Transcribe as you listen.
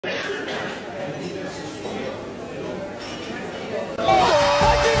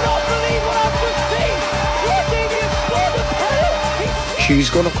She's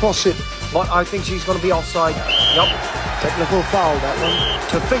gonna cross it. But I think she's going to be offside. Yup. Technical foul, that one.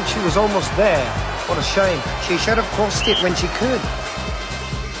 To think she was almost there. What a shame. She should have crossed it when she could.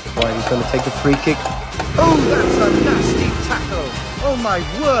 Right, he's going to take the free kick. Oh, that's a nasty tackle. Oh, my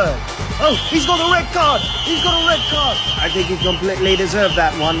word. Oh, he's got a red card. He's got a red card. I think he completely deserved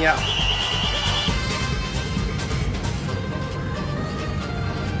that one, yeah.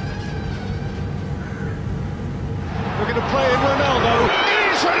 We're going to play in Ronaldo.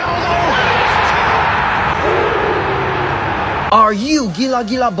 It is Ronaldo! Are you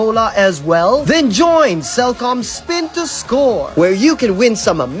gila bola as well? Then join Celcom's Spin to Score, where you can win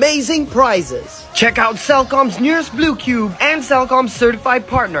some amazing prizes. Check out Celcom's nearest Blue Cube and Celcom's certified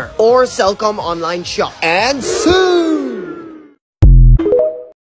partner or Celcom online shop. And soon!